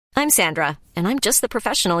I'm Sandra, and I'm just the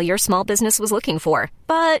professional your small business was looking for.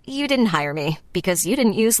 But you didn't hire me because you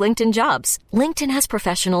didn't use LinkedIn Jobs. LinkedIn has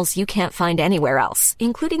professionals you can't find anywhere else,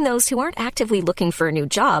 including those who aren't actively looking for a new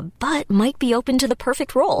job, but might be open to the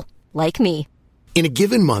perfect role, like me. In a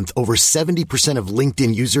given month, over 70% of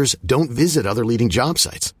LinkedIn users don't visit other leading job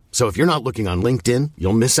sites. So if you're not looking on LinkedIn,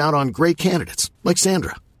 you'll miss out on great candidates like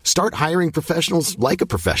Sandra. Start hiring professionals like a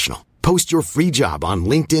professional. Post your free job on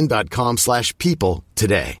linkedin.com/people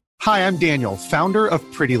today. Hi, I'm Daniel, founder of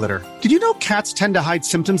Pretty Litter. Did you know cats tend to hide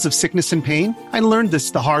symptoms of sickness and pain? I learned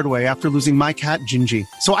this the hard way after losing my cat, Gingy.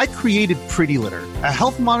 So I created Pretty Litter, a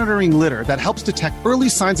health monitoring litter that helps detect early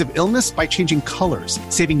signs of illness by changing colors,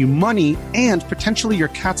 saving you money and potentially your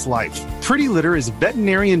cat's life. Pretty Litter is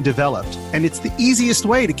veterinarian developed, and it's the easiest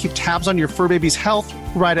way to keep tabs on your fur baby's health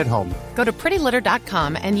right at home. Go to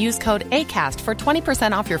prettylitter.com and use code ACAST for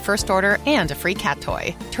 20% off your first order and a free cat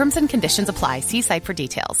toy. Terms and conditions apply. See site for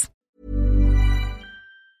details.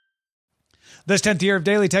 This 10th year of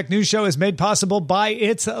Daily Tech News Show is made possible by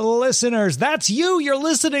its listeners. That's you. You're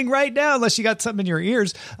listening right now, unless you got something in your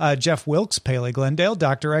ears. Jeff Wilkes, Paley Glendale,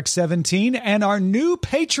 Dr. X17, and our new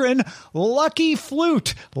patron, Lucky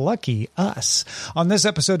Flute. Lucky us. On this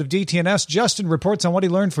episode of DTNS, Justin reports on what he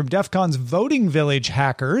learned from DEF CON's Voting Village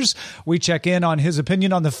hackers. We check in on his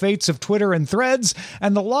opinion on the fates of Twitter and Threads,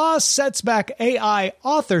 and the law sets back AI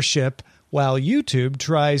authorship while YouTube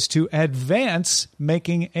tries to advance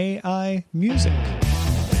making AI music.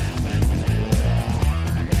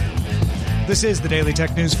 This is the Daily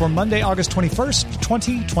Tech News for Monday, August 21st,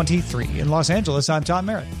 2023. In Los Angeles, I'm Tom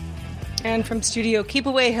Merritt. And from studio Keep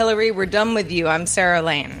Away Hillary, we're done with you. I'm Sarah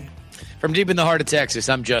Lane. From deep in the heart of Texas,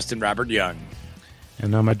 I'm Justin Robert Young.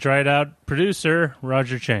 And I'm a dried-out producer,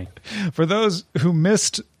 Roger Chang. For those who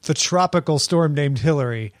missed the tropical storm named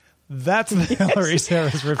Hillary, that's the Hillary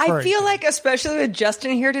Sarah's referring to. I feel like, especially with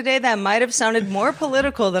Justin here today, that might have sounded more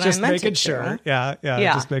political than I meant it to. Just making sure. Yeah,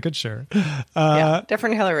 just making sure.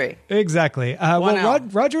 Different Hillary. Exactly.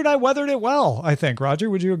 Roger and I weathered it well, I think. Roger,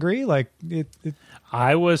 would you agree?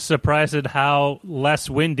 I was surprised at how less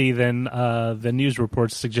windy than the news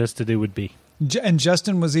reports suggested it would be. And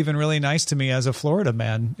Justin was even really nice to me as a Florida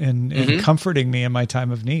man in comforting me in my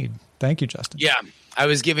time of need. Thank you, Justin. Yeah, I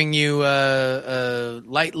was giving you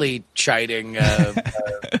lightly chiding,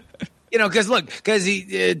 because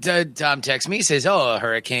Tom texts me, says, "Oh, a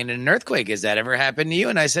hurricane and an earthquake. Has that ever happened to you?"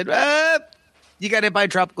 And I said, "You got hit by a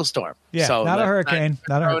tropical storm." Yeah, so not a hurricane.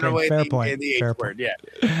 Not a hurricane. Fair point. Fair point.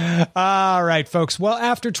 Yeah. All right, folks. Well,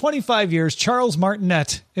 after 25 years, Charles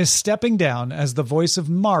Martinet is stepping down as the voice of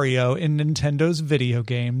Mario in Nintendo's video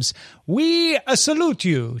games. We salute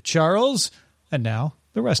you, Charles. And now,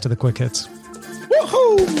 the rest of the quick hits.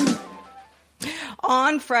 Woohoo!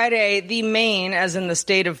 On Friday, the Maine, as in the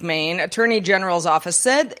state of Maine, Attorney General's office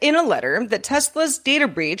said in a letter that Tesla's data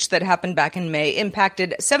breach that happened back in May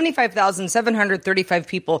impacted 75,735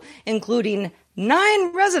 people, including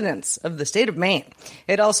 9 residents of the state of Maine.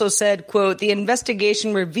 It also said, quote, the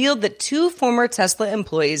investigation revealed that 2 former Tesla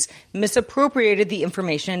employees misappropriated the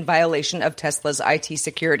information in violation of Tesla's IT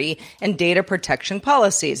security and data protection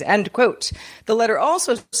policies, end quote. The letter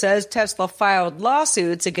also says Tesla filed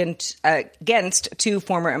lawsuits against 2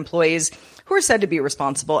 former employees who are said to be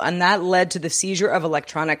responsible, and that led to the seizure of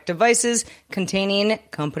electronic devices containing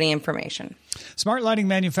company information. Smart lighting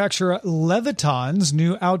manufacturer Leviton's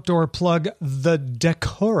new outdoor plug, the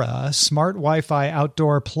Decora Smart Wi-Fi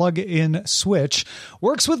Outdoor Plug-in Switch,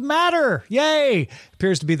 works with Matter. Yay!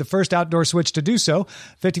 Appears to be the first outdoor switch to do so.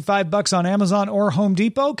 $55 on Amazon or Home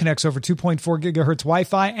Depot, connects over 2.4 gigahertz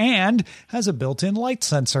Wi-Fi, and has a built-in light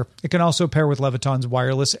sensor. It can also pair with Leviton's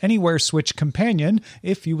wireless Anywhere Switch companion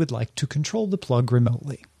if you would like to control the plug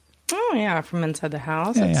remotely. Oh, yeah, from inside the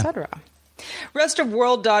house, etc.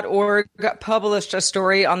 Restofworld.org published a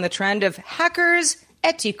story on the trend of hackers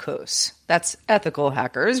éticos, that's ethical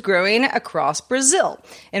hackers, growing across Brazil,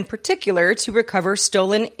 in particular to recover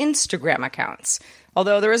stolen Instagram accounts.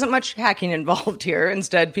 Although there isn't much hacking involved here.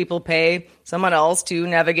 Instead, people pay someone else to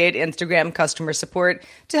navigate Instagram customer support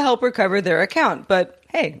to help recover their account. But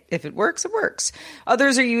hey, if it works, it works.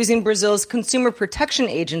 Others are using Brazil's consumer protection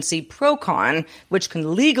agency, Procon, which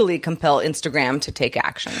can legally compel Instagram to take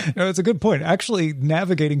action. No, it's a good point. Actually,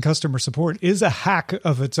 navigating customer support is a hack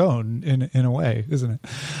of its own in a way, isn't it?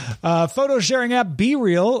 Photo sharing app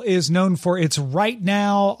BeReal is known for its right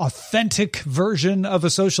now authentic version of a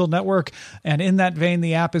social network. And in that vein,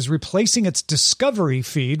 the app is replacing its discovery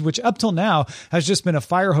feed, which up till now has just been a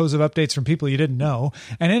fire hose of updates from people you didn't know.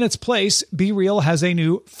 And in its place, BeReal has a new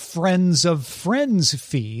new Friends of Friends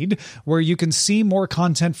feed, where you can see more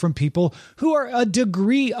content from people who are a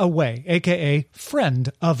degree away, aka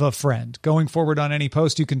friend of a friend. Going forward on any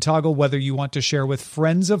post, you can toggle whether you want to share with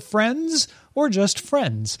friends of friends or just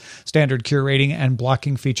friends. Standard curating and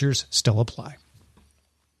blocking features still apply.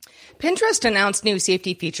 Pinterest announced new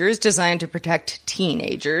safety features designed to protect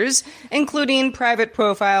teenagers, including private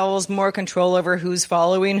profiles, more control over who's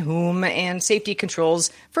following whom, and safety controls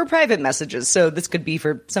for private messages. So this could be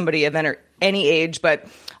for somebody of any age, but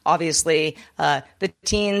obviously the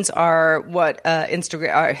teens are what Pinterest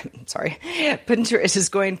is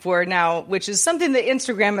going for now, which is something that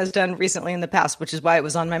Instagram has done recently in the past, which is why it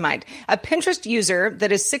was on my mind. A Pinterest user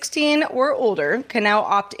that is 16 or older can now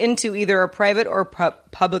opt into either a private or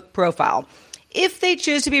public profile. If they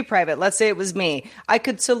choose to be private, let's say it was me, I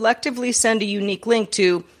could selectively send a unique link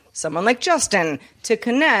to someone like Justin to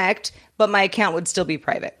connect, but my account would still be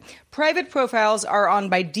private. Private profiles are on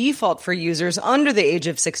by default for users under the age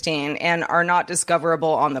of 16 and are not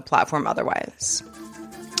discoverable on the platform otherwise.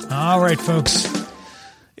 All right, folks.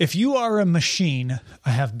 If you are a machine,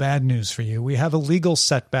 I have bad news for you. We have a legal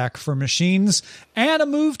setback for machines and a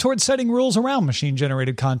move towards setting rules around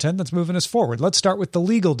machine-generated content that's moving us forward. Let's start with the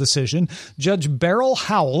legal decision. Judge Beryl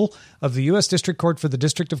Howell of the U.S. District Court for the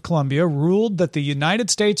District of Columbia ruled that the United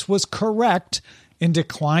States was correct in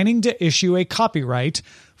declining to issue a copyright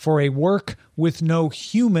for a work with no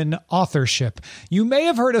human authorship. You may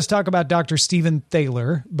have heard us talk about Dr. Stephen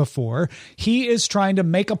Thaler before. He is trying to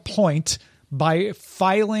make a point by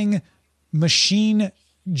filing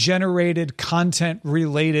machine-generated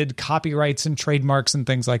content-related copyrights and trademarks and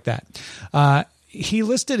things like that. He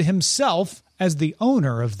listed himself as the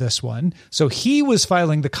owner of this one, so he was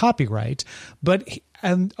filing the copyright,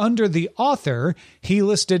 and under the author, he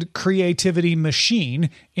listed Creativity Machine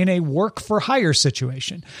in a work-for-hire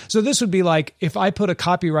situation. So this would be like if I put a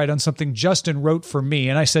copyright on something Justin wrote for me,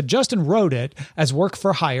 and I said, Justin wrote it as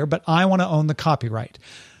work-for-hire, but I want to own the copyright.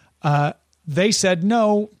 They said,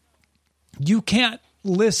 no, you can't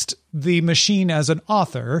list the machine as an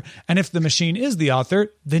author, and if the machine is the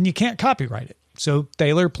author, then you can't copyright it. So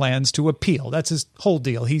Thaler plans to appeal. That's his whole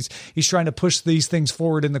deal. He's trying to push these things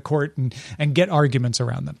forward in the court and get arguments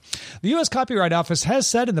around them. The U.S. Copyright Office has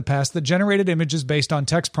said in the past that generated images based on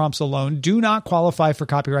text prompts alone do not qualify for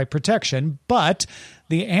copyright protection, but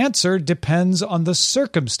the answer depends on the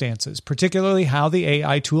circumstances, particularly how the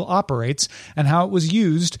AI tool operates and how it was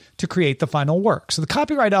used to create the final work. So the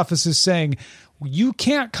Copyright Office is saying, you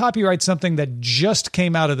can't copyright something that just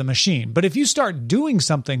came out of the machine. But if you start doing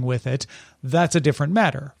something with it, that's a different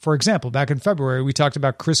matter. For example, back in February, we talked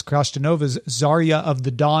about Chris Kostanova's Zarya of the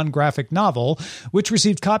Dawn graphic novel, which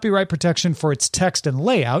received copyright protection for its text and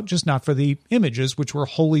layout, just not for the images, which were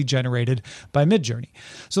wholly generated by Midjourney.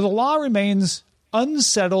 So the law remains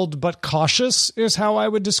unsettled but cautious, is how I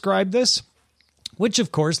would describe this, which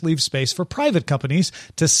of course leaves space for private companies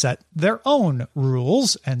to set their own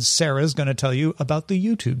rules. And Sarah's going to tell you about the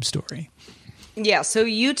YouTube story. Yeah, so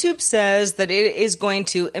YouTube says that it is going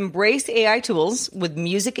to embrace AI tools with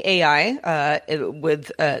Music AI,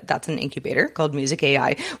 that's an incubator called Music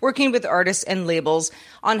AI, working with artists and labels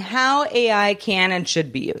on how AI can and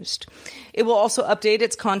should be used. It will also update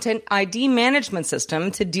its content ID management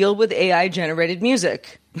system to deal with AI-generated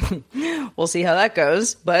music. We'll see how that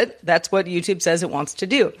goes, but that's what YouTube says it wants to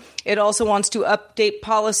do. It also wants to update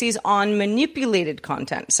policies on manipulated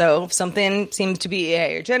content. So if something seems to be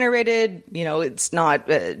AI-generated, it's not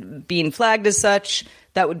being flagged as such,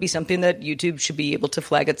 that would be something that YouTube should be able to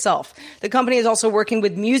flag itself. The company is also working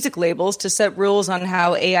with music labels to set rules on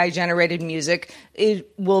how AI-generated music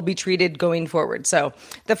will be treated going forward. So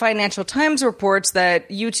the Financial Times reports that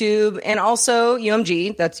YouTube and also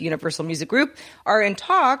UMG, that's Universal Music Group, are in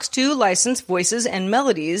talks to license voices and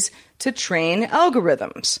melodies to train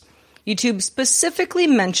algorithms. YouTube specifically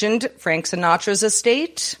mentioned Frank Sinatra's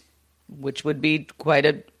estate, which would be quite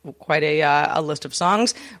a list of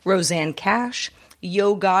songs, Roseanne Cash,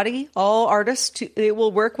 Yo Gotti, all artists it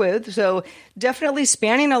will work with. So definitely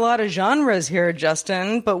spanning a lot of genres here,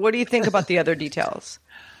 Justin. But what do you think about the other details?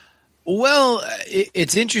 Well,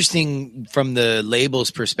 it's interesting from the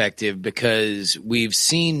label's perspective because we've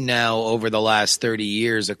seen now over the last 30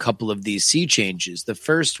 years a couple of these sea changes. The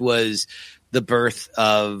first was the birth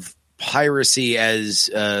of piracy as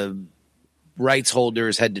rights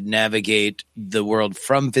holders had to navigate the world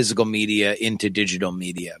from physical media into digital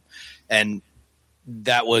media. And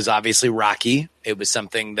that was obviously rocky. It was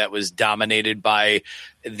something that was dominated by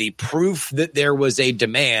the proof that there was a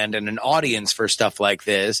demand and an audience for stuff like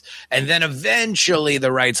this. And then eventually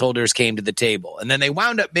the rights holders came to the table. And then they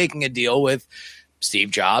wound up making a deal with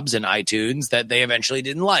Steve Jobs and iTunes that they eventually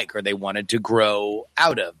didn't like or they wanted to grow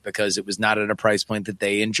out of because it was not at a price point that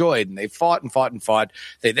they enjoyed. And they fought and fought and fought.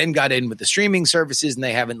 They then got in with the streaming services and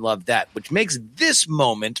they haven't loved that, which makes this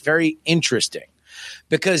moment very interesting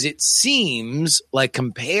because it seems like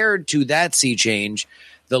compared to that sea change,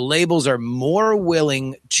 the labels are more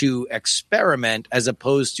willing to experiment as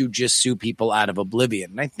opposed to just sue people out of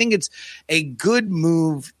oblivion. And I think it's a good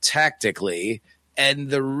move tactically. And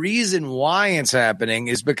the reason why it's happening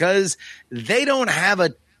is because they don't have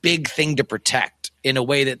a big thing to protect in a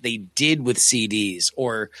way that they did with CDs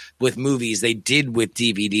or with movies, they did with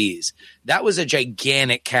DVDs. That was a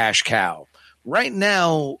gigantic cash cow. Right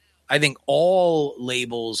now, I think all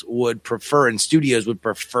labels would prefer and studios would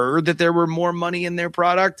prefer that there were more money in their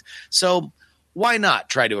product. So why not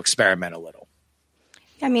try to experiment a little?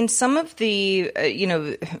 I mean, some of the,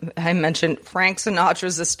 I mentioned Frank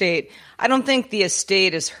Sinatra's estate. I don't think the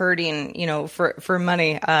estate is hurting, for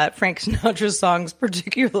money. Frank Sinatra's songs,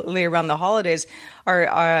 particularly around the holidays,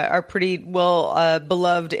 are pretty well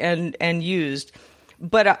beloved and used.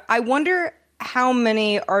 But I wonder how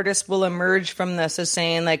many artists will emerge from this as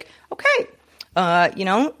saying, like, okay,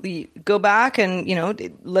 go back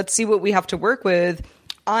and, let's see what we have to work with.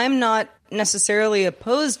 I'm not necessarily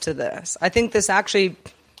opposed to this. I think this actually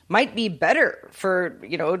might be better for,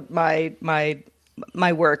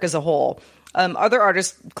 my work as a whole. Other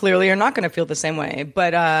artists clearly are not going to feel the same way,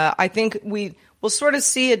 but I think we will sort of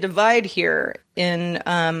see a divide here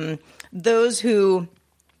in those who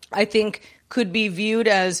I think could be viewed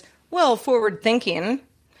as, well, forward thinking,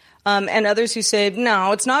 and others who say,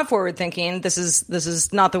 no, it's not forward thinking. This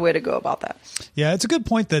is not the way to go about that. Yeah, it's a good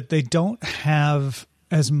point that they don't have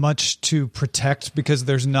as much to protect because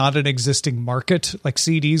there's not an existing market like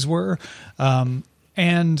CDs were.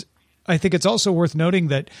 And I think it's also worth noting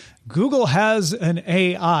that Google has an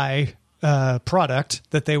AI product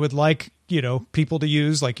that they would like, people to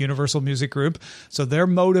use, like Universal Music Group. So they're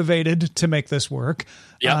motivated to make this work.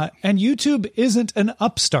 Yep. And YouTube isn't an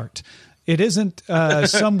upstart. It isn't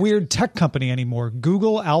some weird tech company anymore.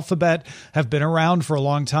 Google, Alphabet have been around for a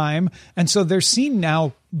long time. And so they're seen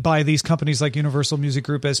now by these companies like Universal Music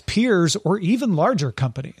Group as peers or even larger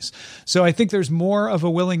companies. So I think there's more of a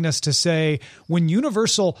willingness to say when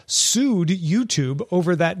Universal sued YouTube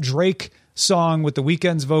over that Drake song with the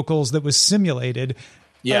Weeknd's vocals that was simulated,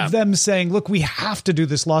 of them saying, look, we have to do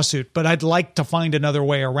this lawsuit, but I'd like to find another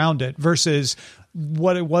way around it versus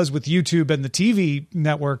what it was with YouTube and the TV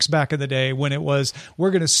networks back in the day when it was,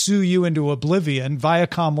 we're going to sue you into oblivion.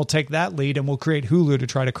 Viacom will take that lead and we'll create Hulu to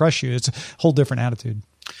try to crush you. It's a whole different attitude.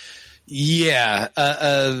 Yeah,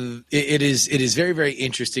 it is very, very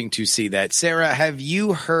interesting to see that. Sarah, have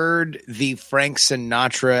you heard the Frank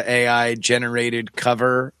Sinatra AI generated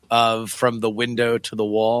cover of From the Window to the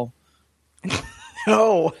Wall?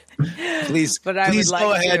 No. Please go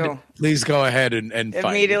ahead and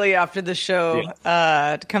immediately after the show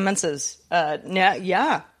commences.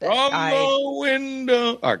 Yeah. From the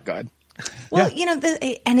window. Oh, God. Well,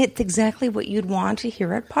 and it's exactly what you'd want to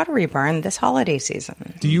hear at Pottery Barn this holiday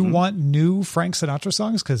season. Do you want new Frank Sinatra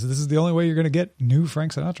songs? Because this is the only way you're going to get new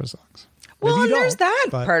Frank Sinatra songs. Well, and there's that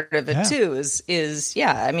part of it too. Is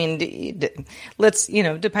I mean, let's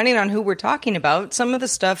depending on who we're talking about, some of the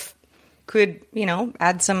stuff could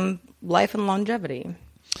add some life and longevity.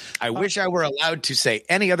 I wish I were allowed to say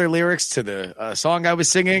any other lyrics to the song I was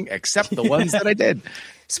singing except the ones that I did.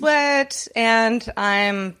 Sweat and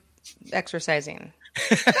I'm exercising.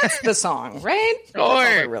 That's the song, right? That's all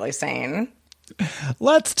we're really saying.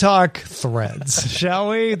 Let's talk Threads,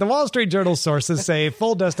 shall we? The Wall Street Journal sources say a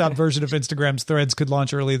full desktop version of Instagram's Threads could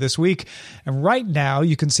launch early this week. And right now,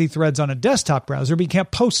 you can see Threads on a desktop browser, but you can't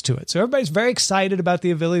post to it. So everybody's very excited about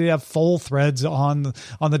the ability to have full Threads on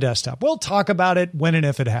the desktop. We'll talk about it when and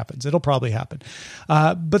if it happens. It'll probably happen.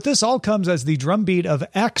 But this all comes as the drumbeat of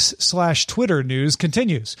X/Twitter news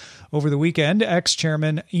continues. Over the weekend, X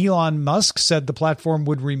chairman Elon Musk said the platform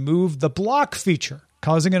would remove the block feature,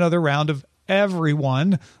 causing another round of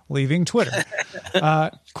everyone leaving Twitter.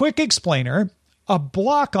 Quick explainer. A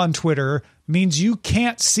block on Twitter means you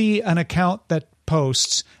can't see an account that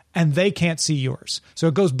posts and they can't see yours. So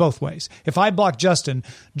it goes both ways. If I block Justin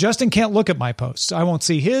can't look at my posts. I won't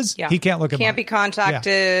see his. Yeah. He can't look at mine. Can't be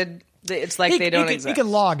contacted. Yeah. It's like they don't exist. He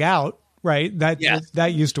can log out, right?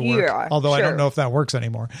 That used to work, although I don't know if that works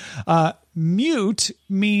anymore. Mute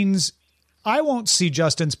means I won't see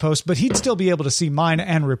Justin's post, but he'd still be able to see mine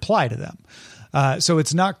and reply to them. So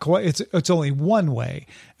it's not quite, it's only one way.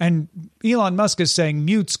 And Elon Musk is saying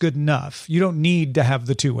mute's good enough. You don't need to have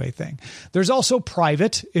the two-way thing. There's also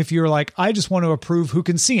private. If you're like, I just want to approve who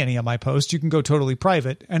can see any of my posts, you can go totally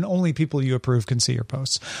private and only people you approve can see your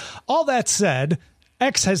posts. All that said,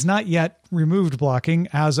 X has not yet removed blocking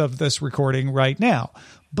as of this recording right now,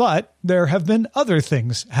 but there have been other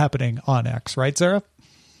things happening on X, right, Sarah?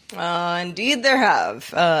 Indeed, there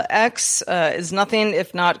have. X is nothing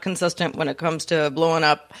if not consistent when it comes to blowing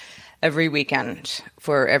up every weekend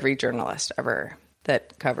for every journalist ever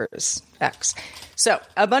that covers X. So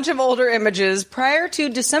a bunch of older images prior to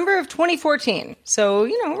December of 2014. So,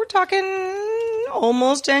 we're talking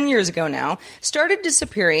almost 10 years ago now, started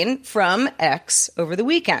disappearing from X over the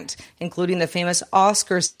weekend, including the famous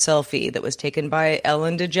Oscar selfie that was taken by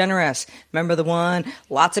Ellen DeGeneres. Remember the one?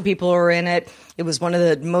 Lots of people were in it. It was one of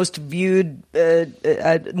the most viewed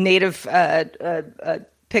native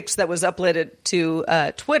pics that was uploaded to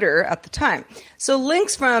Twitter at the time. So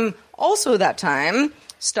links from also that time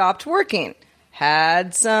stopped working.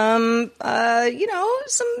 Had some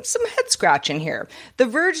head scratching here. The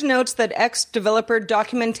Verge notes that X developer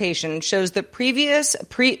documentation shows that previous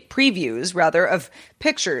previews of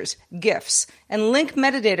pictures, GIFs, and link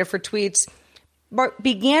metadata for tweets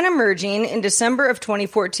began emerging in December of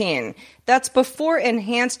 2014. That's before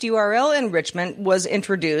enhanced URL enrichment was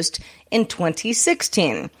introduced in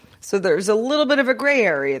 2016. So there's a little bit of a gray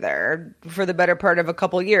area there for the better part of a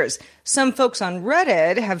couple years. Some folks on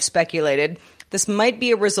Reddit have speculated this might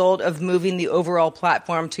be a result of moving the overall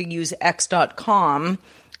platform to use x.com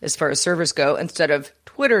as far as servers go instead of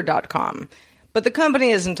twitter.com. But the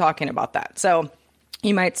company isn't talking about that. So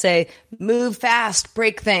you might say, move fast,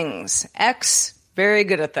 break things. X, very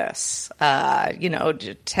good at this.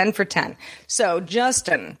 10 for 10. So,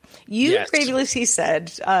 Justin, you previously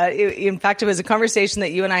said, in fact, it was a conversation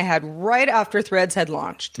that you and I had right after Threads had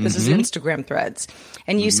launched. This is Instagram Threads.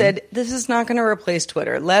 And you said, this is not going to replace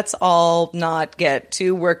Twitter. Let's all not get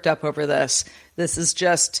too worked up over this. This is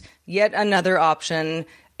just yet another option.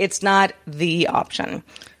 It's not the option.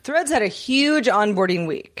 Threads had a huge onboarding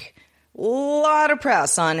week. A lot of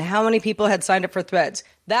press on how many people had signed up for Threads.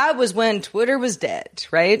 That was when Twitter was dead,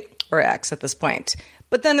 right? Or X at this point.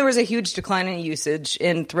 But then there was a huge decline in usage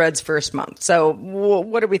in Threads' first month. So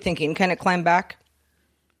what are we thinking? Can it climb back?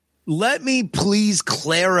 Let me please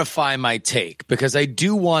clarify my take, because I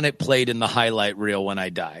do want it played in the highlight reel when I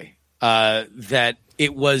die. That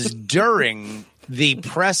it was during the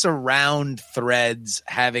press around Threads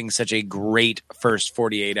having such a great first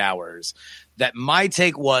 48 hours that my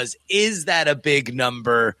take was, is that a big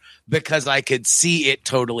number? Because I could see it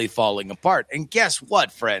totally falling apart. And guess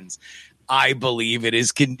what, friends? I believe it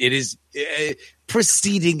is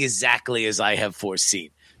proceeding exactly as I have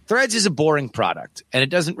foreseen. Threads is a boring product, and it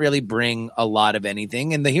doesn't really bring a lot of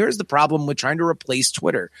anything. And here's the problem with trying to replace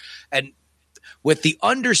Twitter. And with the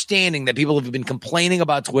understanding that people have been complaining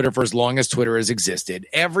about Twitter for as long as Twitter has existed,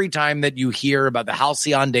 every time that you hear about the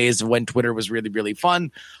halcyon days of when Twitter was really, really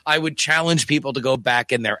fun, I would challenge people to go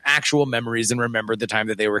back in their actual memories and remember the time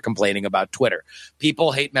that they were complaining about Twitter.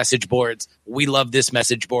 People hate message boards. We love this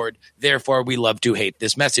message board. Therefore, we love to hate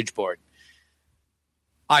this message board.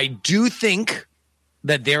 I do think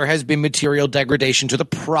that there has been material degradation to the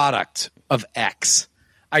product of X.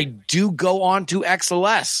 I do go on to X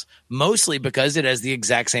less, mostly because it has the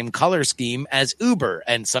exact same color scheme as Uber,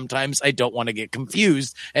 and sometimes I don't want to get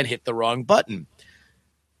confused and hit the wrong button.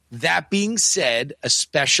 That being said,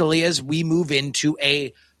 especially as we move into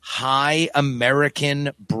a high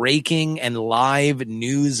American breaking and live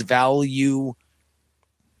news value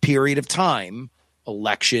period of time,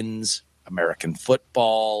 elections, American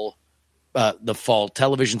football, the fall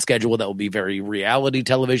television schedule that will be very reality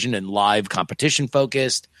television and live competition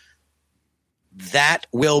focused. That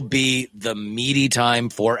will be the meaty time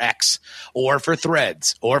for X or for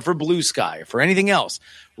Threads or for Blue Sky or for anything else.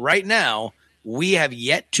 Right now, we have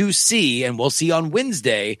yet to see, and we'll see on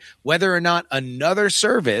Wednesday, whether or not another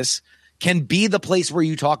service can be the place where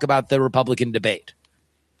you talk about the Republican debate.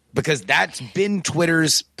 Because that's been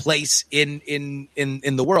Twitter's place in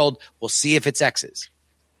the world. We'll see if it's X's.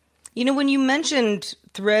 You know, when you mentioned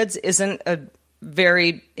Threads isn't a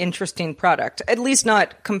very interesting product, at least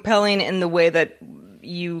not compelling in the way that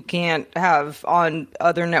you can't have on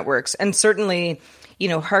other networks, and certainly,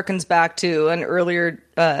 harkens back to an earlier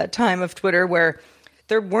time of Twitter where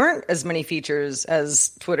there weren't as many features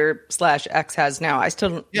as Twitter/X has now. I still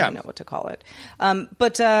don't even know what to call it.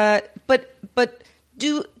 But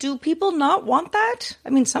do people not want that?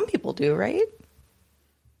 I mean, some people do, right?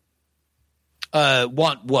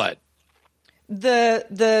 Want what?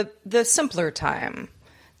 The simpler time.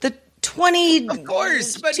 The 20. Of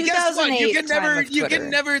course, but guess what? You can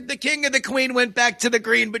never. The king and the queen went back to the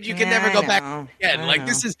green, but you can never go back again. Like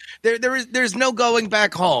this is there's no going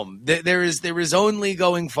back home. There is only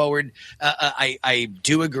going forward. I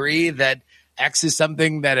do agree that X is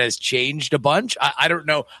something that has changed a bunch. I don't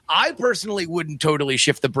know. I personally wouldn't totally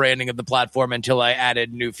shift the branding of the platform until I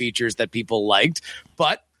added new features that people liked.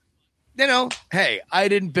 But, hey, I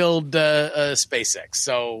didn't build SpaceX.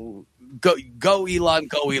 So go Elon,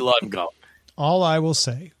 go. All I will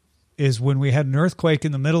say is when we had an earthquake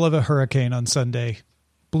in the middle of a hurricane on Sunday,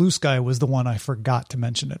 Blue Sky was the one I forgot to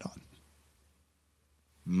mention it on.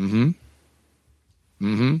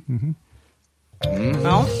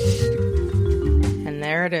 Well, and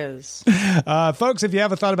there it is. Folks, if you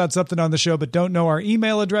have a thought about something on the show but don't know our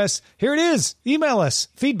email address, here it is. Email us,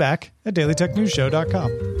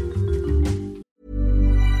 feedback@dailytechnewsshow.com.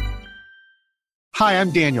 Hi,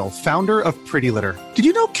 I'm Daniel, founder of Pretty Litter. Did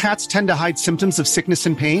you know cats tend to hide symptoms of sickness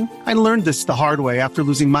and pain? I learned this the hard way after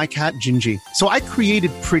losing my cat, Gingy. So I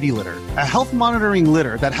created Pretty Litter, a health monitoring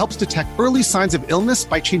litter that helps detect early signs of illness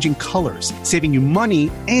by changing colors, saving you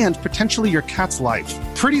money and potentially your cat's life.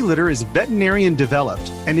 Pretty Litter is veterinarian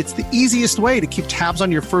developed, and it's the easiest way to keep tabs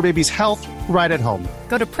on your fur baby's health right at home.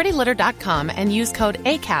 Go to prettylitter.com and use code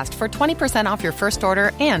ACAST for 20% off your first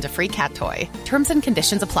order and a free cat toy. Terms and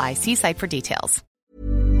conditions apply. See site for details.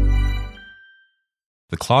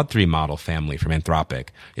 The Claude 3 model family from Anthropic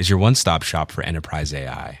is your one-stop shop for enterprise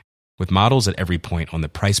AI. With models at every point on the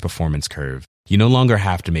price-performance curve, you no longer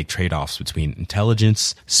have to make trade-offs between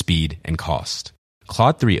intelligence, speed, and cost.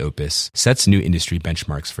 Claude 3 Opus sets new industry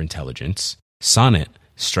benchmarks for intelligence. Sonnet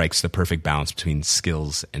strikes the perfect balance between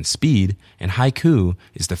skills and speed. And Haiku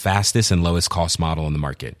is the fastest and lowest-cost model on the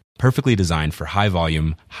market, perfectly designed for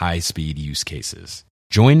high-volume, high-speed use cases.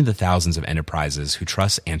 Join the thousands of enterprises who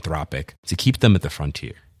trust Anthropic to keep them at the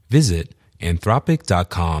frontier. Visit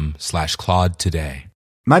anthropic.com/Claude today.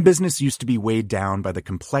 My business used to be weighed down by the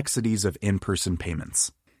complexities of in-person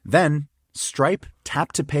payments. Then, Stripe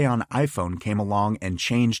Tap to Pay on iPhone came along and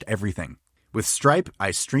changed everything. With Stripe,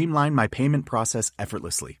 I streamlined my payment process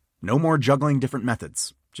effortlessly. No more juggling different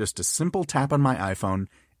methods. Just a simple tap on my iPhone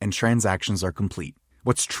and transactions are complete.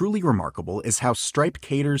 What's truly remarkable is how Stripe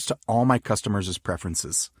caters to all my customers'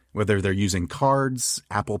 preferences. Whether they're using cards,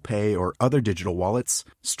 Apple Pay, or other digital wallets,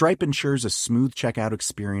 Stripe ensures a smooth checkout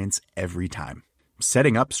experience every time.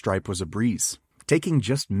 Setting up Stripe was a breeze, taking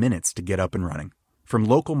just minutes to get up and running. From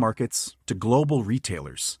local markets to global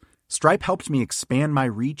retailers, Stripe helped me expand my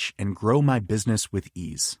reach and grow my business with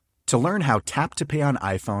ease. To learn how Tap to Pay on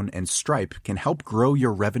iPhone and Stripe can help grow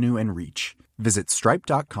your revenue and reach, visit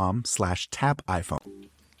stripe.com/tapiphone.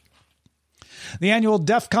 The annual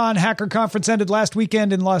DEF CON Hacker Conference ended last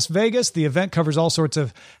weekend in Las Vegas. The event covers all sorts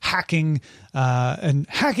of hacking, and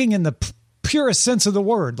hacking in the purest sense of the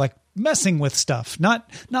word, like messing with stuff, not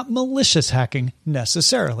malicious hacking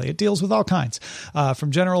necessarily. It deals with all kinds,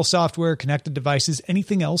 from general software, connected devices,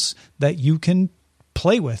 anything else that you can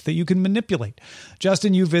play with, that you can manipulate.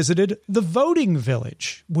 Justin, you visited the Voting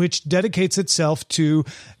Village, which dedicates itself to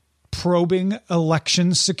probing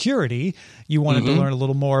election security. You wanted to learn a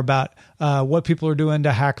little more about what people are doing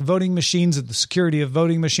to hack voting machines and the security of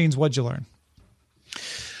voting machines. What'd you learn?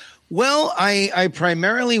 Well, I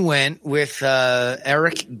primarily went with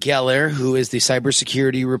Eric Geller, who is the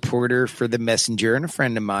cybersecurity reporter for The Messenger and a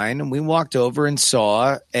friend of mine. And we walked over and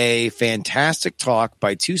saw a fantastic talk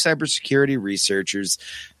by two cybersecurity researchers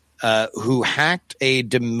who hacked a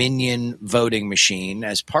Dominion voting machine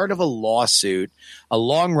as part of a lawsuit, a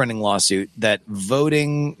long-running lawsuit that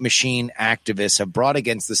voting machine activists have brought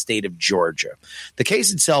against the state of Georgia. The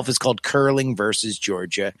case itself is called Curling versus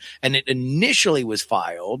Georgia, and it initially was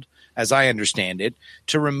filed, as I understand it,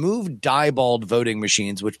 to remove Diebold voting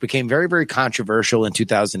machines, which became very, very controversial in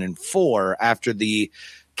 2004 after the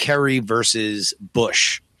Kerry versus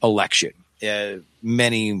Bush election.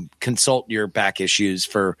 Many consult your back issues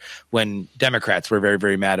for when Democrats were very,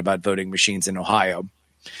 very mad about voting machines in Ohio.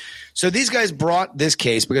 So these guys brought this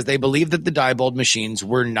case because they believed that the Diebold machines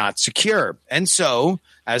were not secure. And so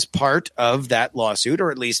as part of that lawsuit,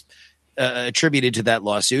 or at least attributed to that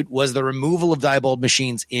lawsuit, was the removal of Diebold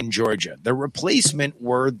machines in Georgia. The replacement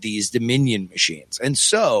were these Dominion machines. And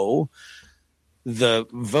so the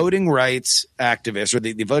voting rights activists, or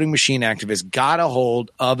the voting machine activists, got a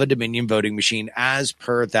hold of a Dominion voting machine as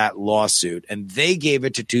per that lawsuit, and they gave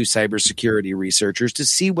it to two cybersecurity researchers to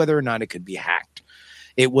see whether or not it could be hacked.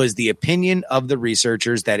 It was the opinion of the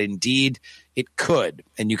researchers that indeed it could,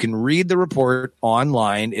 and you can read the report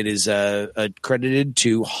online. It is accredited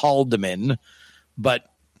to Haldeman, but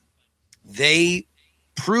they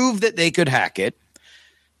proved that they could hack it.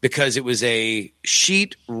 because it was a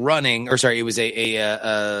sheet running, or sorry, it was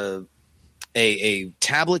a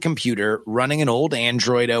tablet computer running an old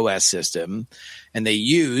Android OS system, and they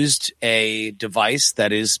used a device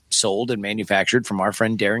that is sold and manufactured from our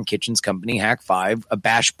friend Darren Kitchen's company, Hack5, a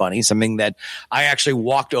Bash Bunny, something that I actually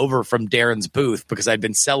walked over from Darren's booth because I'd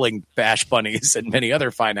been selling Bash Bunnies and many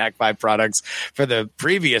other fine Hack5 products for the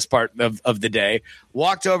previous part of the day.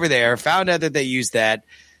 Walked over there, found out that they used that,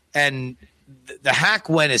 and the hack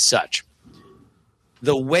went as such.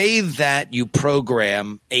 The way that you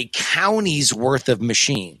program a county's worth of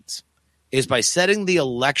machines is by setting the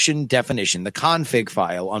election definition, the config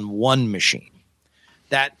file, on one machine.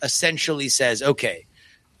 That essentially says, okay,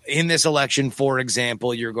 in this election, for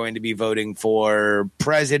example, you're going to be voting for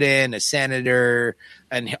president, a senator,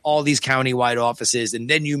 and all these county-wide offices, and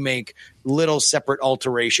then you make little separate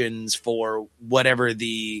alterations for whatever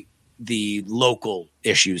the local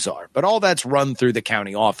issues are. But all that's run through the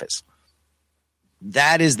county office.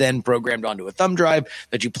 That is then programmed onto a thumb drive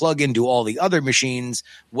that you plug into all the other machines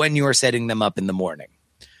when you're setting them up in the morning.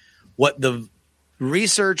 What the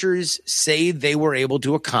researchers say they were able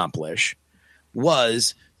to accomplish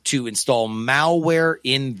was to install malware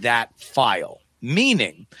in that file,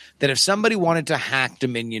 meaning that if somebody wanted to hack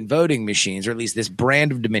Dominion voting machines, or at least this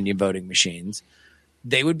brand of Dominion voting machines,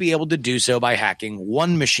 they would be able to do so by hacking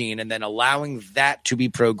one machine and then allowing that to be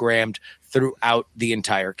programmed throughout the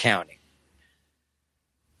entire county.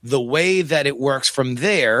 The way that it works from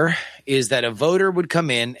there is that a voter would come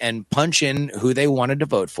in and punch in who they wanted to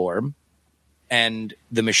vote for, and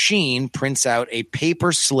the machine prints out a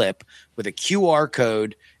paper slip with a QR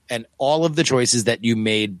code and all of the choices that you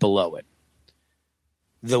made below it.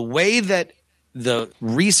 The way that the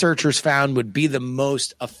researchers found would be the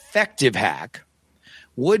most effective hack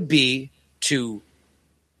would be to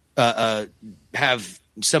have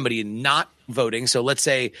somebody not voting. So let's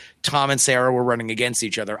say Tom and Sarah were running against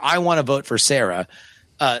each other. I want to vote for Sarah.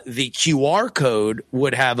 The QR code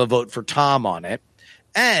would have a vote for Tom on it,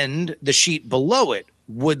 and the sheet below it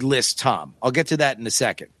would list Tom. I'll get to that in a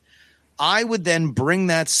second. I would then bring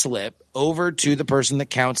that slip over to the person that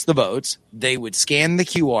counts the votes. They would scan the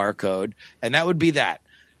QR code, and that would be that.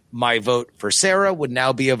 My vote for Sarah would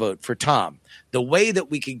now be a vote for Tom. The way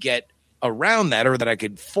that we could get around that, or that I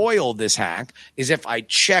could foil this hack, is if I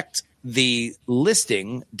checked the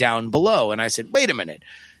listing down below and I said, wait a minute,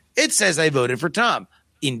 it says I voted for Tom.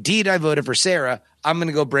 Indeed, I voted for Sarah. I'm going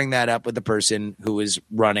to go bring that up with the person who is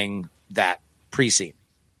running that precinct.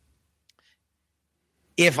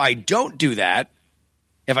 If I don't do that,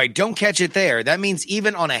 if I don't catch it there, that means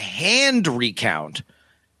even on a hand recount,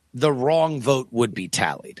 the wrong vote would be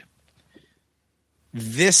tallied.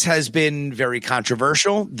 This has been very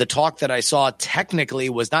controversial. The talk that I saw technically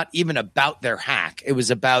was not even about their hack. It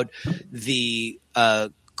was about the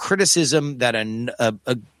criticism that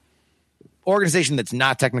a organization that's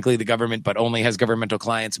not technically the government but only has governmental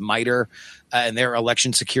clients, MITRE, and their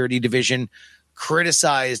election security division,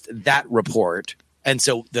 criticized that report. And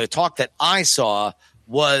so the talk that I saw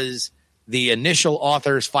was the initial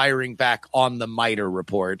authors firing back on the MITRE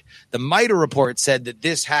report. The MITRE report said that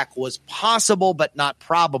this hack was possible but not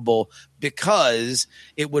probable because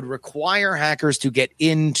it would require hackers to get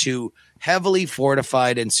into heavily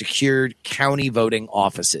fortified and secured county voting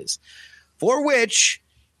offices, for which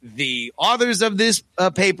the authors of this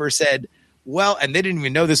paper said, well, and they didn't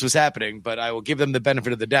even know this was happening, but I will give them the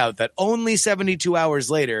benefit of the doubt that only 72 hours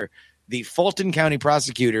later, the Fulton County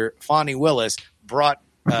prosecutor, Fonnie Willis, brought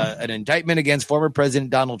an indictment against former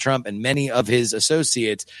President Donald Trump and many of his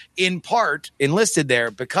associates, in part enlisted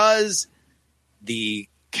there because the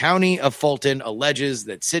county of Fulton alleges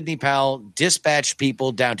that Sidney Powell dispatched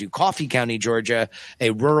people down to Coffee County, Georgia,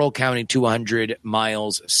 a rural county 200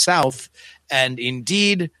 miles south, and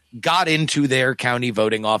indeed got into their county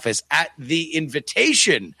voting office at the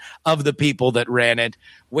invitation of the people that ran it,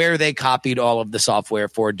 where they copied all of the software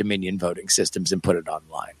for Dominion voting systems and put it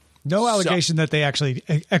online. No allegation that they actually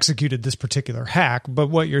executed this particular hack,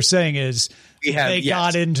 but what you're saying is they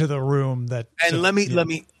got into the room. Let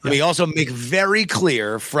me also make very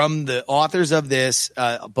clear from the authors of this,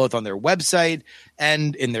 both on their website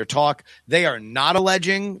and in their talk, they are not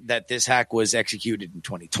alleging that this hack was executed in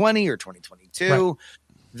 2020 or 2022. Right.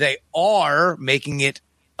 They are making it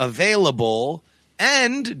available,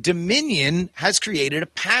 and Dominion has created a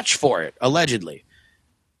patch for it, allegedly.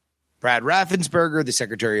 Brad Raffensperger, the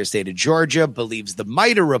Secretary of State of Georgia, believes the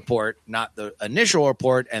MITRE report, not the initial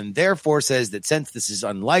report, and therefore says that since this is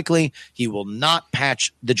unlikely, he will not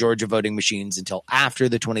patch the Georgia voting machines until after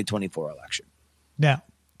the 2024 election. Now,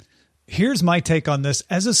 here's my take on this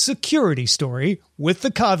as a security story, with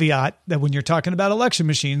the caveat that when you're talking about election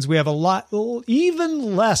machines, we have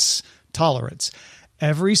even less tolerance.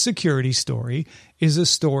 Every security story is a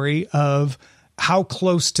story of how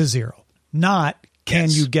close to zero, not can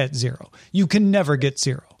you get zero. You can never get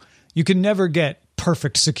zero. You can never get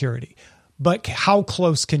perfect security. But how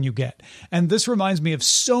close can you get? And this reminds me of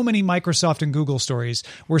so many Microsoft and Google stories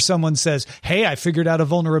where someone says, hey, I figured out a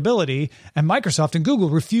vulnerability, and Microsoft and Google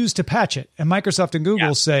refuse to patch it. And Microsoft and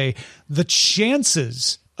Google say the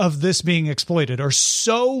chances of this being exploited are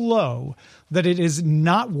so low that it is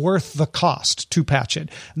not worth the cost to patch it.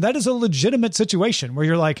 And that is a legitimate situation where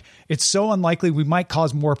you're like, it's so unlikely we might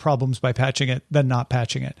cause more problems by patching it than not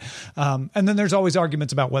patching it. And then there's always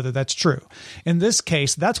arguments about whether that's true. In this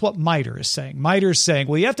case, that's what MITRE is saying. MITRE is saying,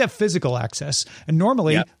 well, you have to have physical access. And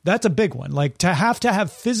normally that's a big one. Like to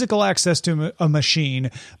have physical access to a machine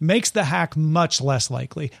makes the hack much less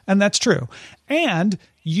likely. And that's true. And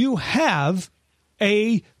you have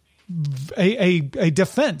a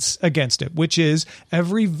defense against it, which is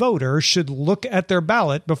every voter should look at their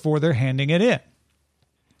ballot before they're handing it in.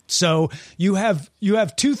 So you have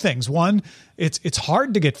two things. One, it's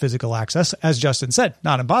hard to get physical access, as Justin said,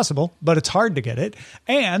 not impossible, but it's hard to get it.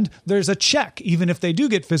 And there's a check. Even if they do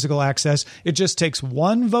get physical access, it just takes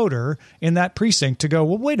one voter in that precinct to go,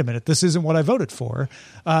 well, wait a minute, this isn't what I voted for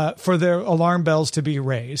their alarm bells to be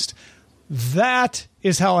raised. That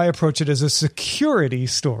is how I approach it as a security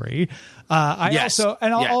story.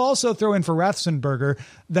 I'll also throw in for Ratzenberger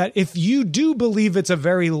that if you do believe it's a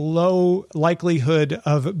very low likelihood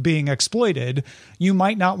of being exploited, you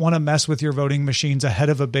might not want to mess with your voting machines ahead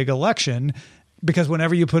of a big election, because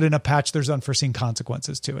whenever you put in a patch, there's unforeseen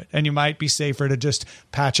consequences to it. And you might be safer to just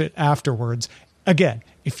patch it afterwards. Again,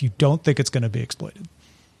 if you don't think it's going to be exploited.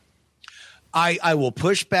 I will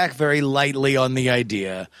push back very lightly on the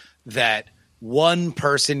idea that one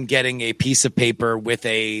person getting a piece of paper with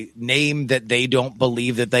a name that they don't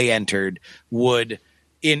believe that they entered would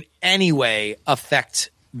in any way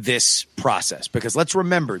affect this process, because let's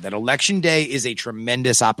remember that election day is a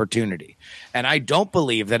tremendous opportunity. And I don't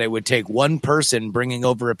believe that it would take one person bringing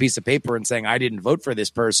over a piece of paper and saying, I didn't vote for this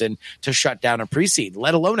person to shut down a precinct,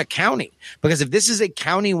 let alone a county. Because if this is a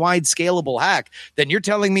county-wide scalable hack, then you're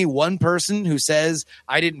telling me one person who says,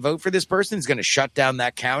 I didn't vote for this person is going to shut down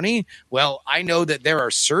that county. Well, I know that there are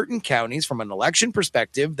certain counties from an election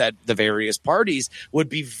perspective that the various parties would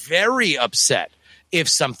be very upset if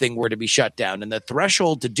something were to be shut down, and the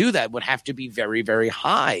threshold to do that would have to be very, very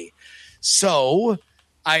high. So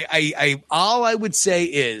all I would say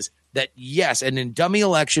is that yes, and in dummy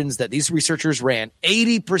elections that these researchers ran,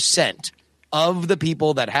 80% of the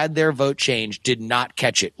people that had their vote changed did not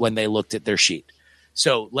catch it when they looked at their sheet.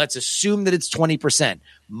 So let's assume that it's 20%.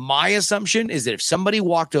 My assumption is that if somebody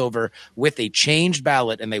walked over with a changed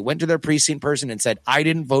ballot and they went to their precinct person and said, I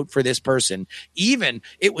didn't vote for this person, even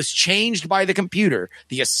it was changed by the computer,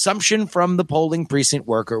 the assumption from the polling precinct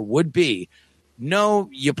worker would be, no,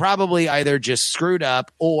 you probably either just screwed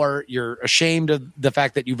up or you're ashamed of the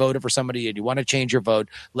fact that you voted for somebody and you want to change your vote.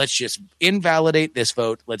 Let's just invalidate this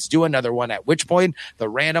vote. Let's do another one, at which point the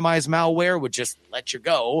randomized malware would just let you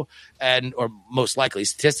go, or most likely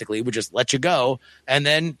statistically would just let you go, and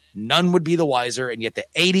then none would be the wiser, and yet the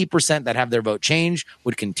 80% that have their vote changed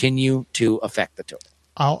would continue to affect the total.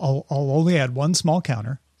 I'll only add one small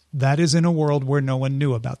counter. That is in a world where no one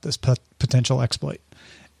knew about this potential exploit.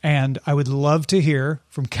 And I would love to hear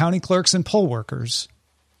from county clerks and poll workers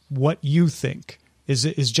what you think.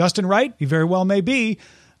 Is Justin right? He very well may be.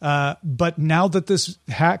 But now that this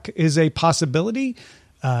hack is a possibility,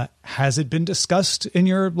 has it been discussed in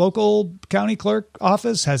your local county clerk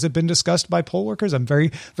office? Has it been discussed by poll workers? I'm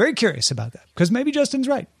very, very curious about that, because maybe Justin's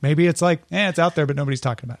right. Maybe it's like, it's out there, but nobody's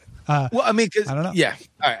talking about it. Well, I mean, I don't know. Yeah,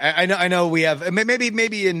 all right. I know. We have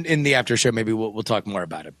maybe in the after show, maybe we'll talk more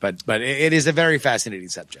about it. But it is a very fascinating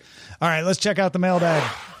subject. All right, let's check out the mailbag.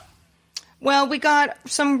 Well, we got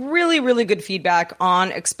some really, really good feedback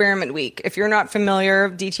on Experiment Week. If you're not familiar,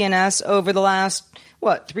 DTNS over the last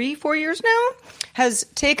 3-4 years now has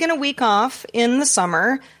taken a week off in the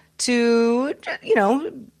summer to,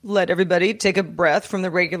 let everybody take a breath from the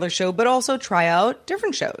regular show, but also try out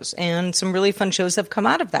different shows. And some really fun shows have come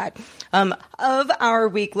out of that. Of our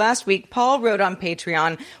week last week, Paul wrote on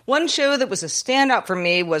Patreon, one show that was a standout for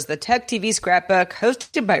me was the Tech TV Scrapbook,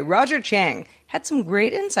 hosted by Roger Chang. Had some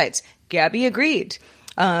great insights. Gabby agreed.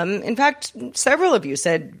 In fact, several of you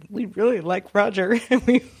said, we really like Roger and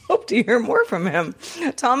we hope to hear more from him.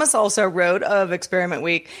 Thomas also wrote of Experiment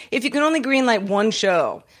Week, if you can only greenlight one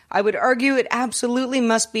show, I would argue it absolutely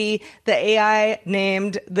must be the AI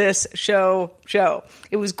named this show.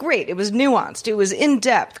 It was great. It was nuanced. It was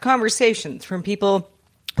in-depth conversations from people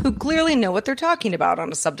who clearly know what they're talking about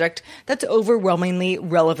on a subject that's overwhelmingly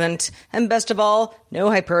relevant. And best of all, no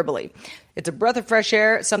hyperbole. It's a breath of fresh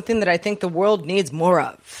air, something that I think the world needs more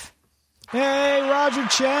of. Hey, Roger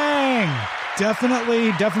Chang.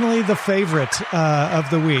 Definitely the favorite of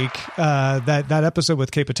the week. That episode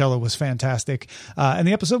with Kate Patella was fantastic. And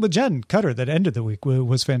the episode with Jen Cutter that ended the week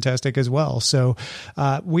was fantastic as well. So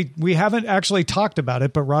we haven't actually talked about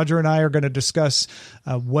it, but Roger and I are going to discuss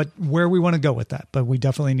where we want to go with that. But we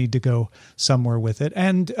definitely need to go somewhere with it.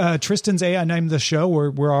 And Tristan's AI Named the Show,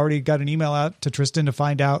 we're already got an email out to Tristan to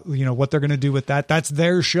find out, what they're going to do with that. That's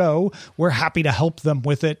their show. We're happy to help them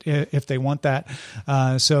with it if they want that.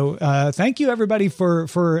 So thank you, everybody,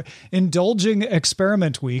 for indulging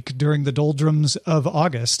Experiment Week during the doldrums of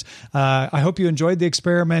August. I hope you enjoyed the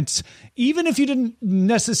experiments, even if you didn't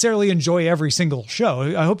necessarily enjoy every single show.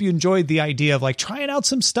 I hope you enjoyed the idea of trying out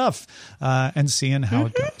some stuff and seeing how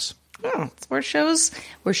it goes. Oh, it's where shows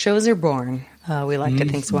are born. We like to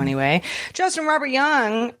think so anyway. Justin Robert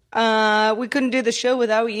Young, we couldn't do the show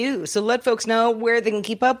without you. So let folks know where they can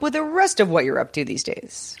keep up with the rest of what you're up to these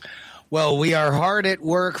days. Well, we are hard at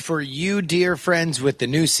work for you, dear friends, with the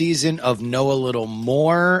new season of Know a Little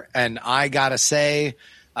More. And I got to say,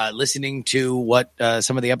 listening to what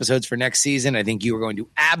some of the episodes for next season, I think you are going to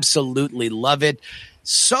absolutely love it.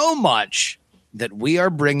 So much that we are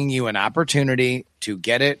bringing you an opportunity to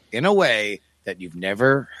get it in a way that you've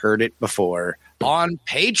never heard it before on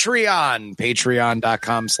Patreon.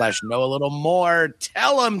 Patreon.com/Know a Little More.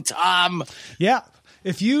 Tell them, Tom. Yeah.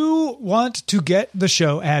 If you want to get the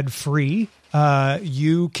show ad-free,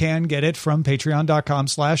 you can get it from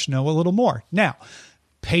patreon.com/Know a Little More. Now,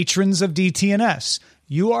 patrons of DTNS,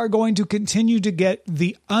 you are going to continue to get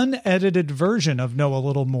the unedited version of Know a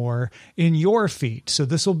Little More in your feed. So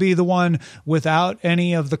this will be the one without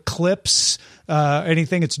any of the clips,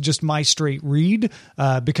 anything. It's just my straight read,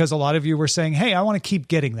 because a lot of you were saying, hey, I want to keep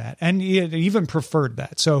getting that. And you even preferred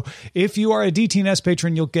that. So if you are a DTNS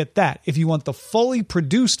patron, you'll get that. If you want the fully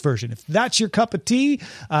produced version, if that's your cup of tea,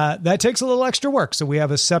 that takes a little extra work. So we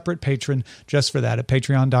have a separate patron just for that at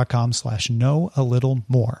patreon.com/Know a Little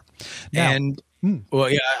More. Now, well,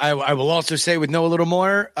 yeah, I will also say with Know a Little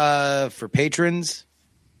More, for patrons,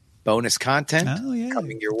 bonus content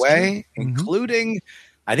coming your way, including,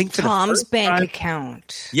 I think, for Tom's bank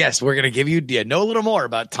account. Yes, we're going to give you Know a Little More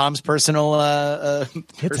about Tom's personal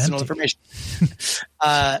information.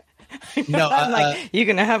 No, you're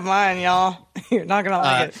going to have mine, y'all. You're not going to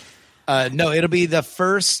like it. No, it'll be the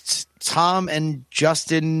first Tom and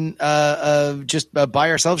Justin just by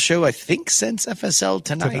ourselves show, I think, since FSL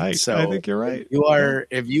tonight. So I think you're right.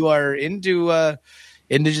 If you are into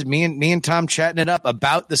just me and Tom chatting it up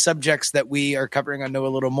about the subjects that we are covering on Know a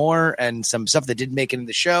Little More and some stuff that didn't make it in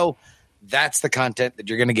the show, that's the content that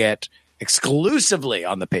you're going to get exclusively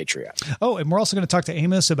on the Patreon. Oh, and we're also going to talk to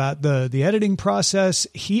Amos about the editing process.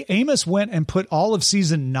 Amos went and put all of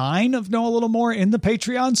season 9 of Know a Little More in the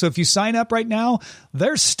Patreon. So if you sign up right now,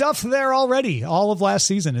 there's stuff there already. All of last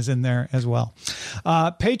season is in there as well.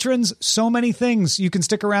 Patrons, so many things. You can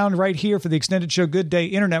stick around right here for the extended show Good Day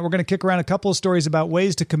Internet. We're going to kick around a couple of stories about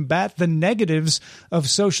ways to combat the negatives of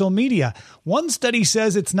social media. One study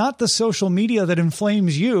says it's not the social media that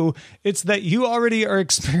inflames you. It's that you already are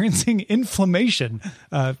experiencing inflammation,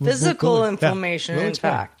 physical inflammation, in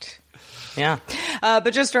fact. Yeah. But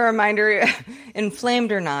just a reminder,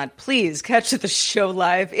 inflamed or not, please catch the show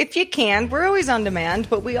live if you can. We're always on demand,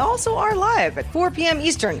 but we also are live at 4 p.m.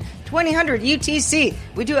 Eastern, 2000 UTC.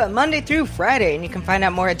 We do it Monday through Friday, and you can find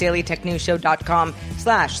out more at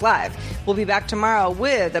dailytechnewsshow.com/live. We'll be back tomorrow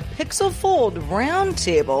with a Pixel Fold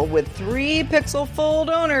roundtable with 3 Pixel Fold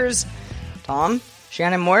owners, Tom,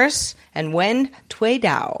 Shannon Morris, and Wen Tui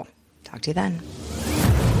Dao. Talk to you then.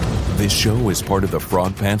 This show is part of the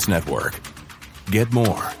Frog Pants Network. Get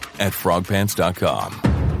more at frogpants.com.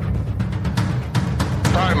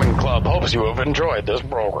 Diamond Club hopes you have enjoyed this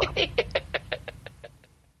program.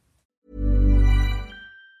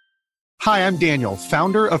 Hi, I'm Daniel,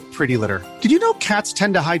 founder of Pretty Litter. Did you know cats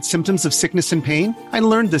tend to hide symptoms of sickness and pain? I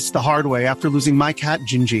learned this the hard way after losing my cat,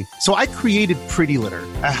 Gingy. So I created Pretty Litter,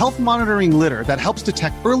 a health monitoring litter that helps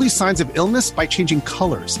detect early signs of illness by changing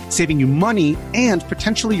colors, saving you money and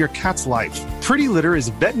potentially your cat's life. Pretty Litter is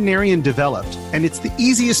veterinarian developed, and it's the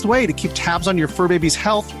easiest way to keep tabs on your fur baby's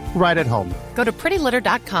health right at home. Go to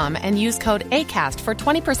prettylitter.com and use code ACAST for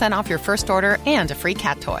 20% off your first order and a free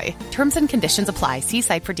cat toy. Terms and conditions apply. See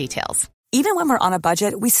site for details. Even when we're on a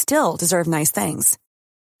budget, we still deserve nice things.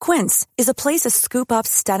 Quince is a place to scoop up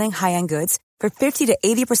stunning high-end goods for 50 to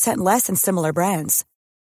 80% less than similar brands.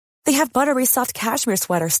 They have buttery soft cashmere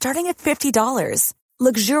sweaters starting at $50,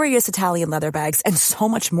 luxurious Italian leather bags, and so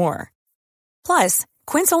much more. Plus,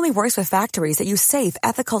 Quince only works with factories that use safe,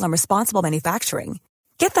 ethical, and responsible manufacturing.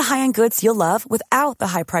 Get the high-end goods you'll love without the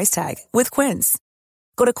high price tag with Quince.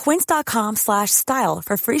 Go to quince.com/style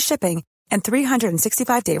for free shipping and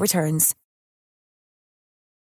 365-day returns.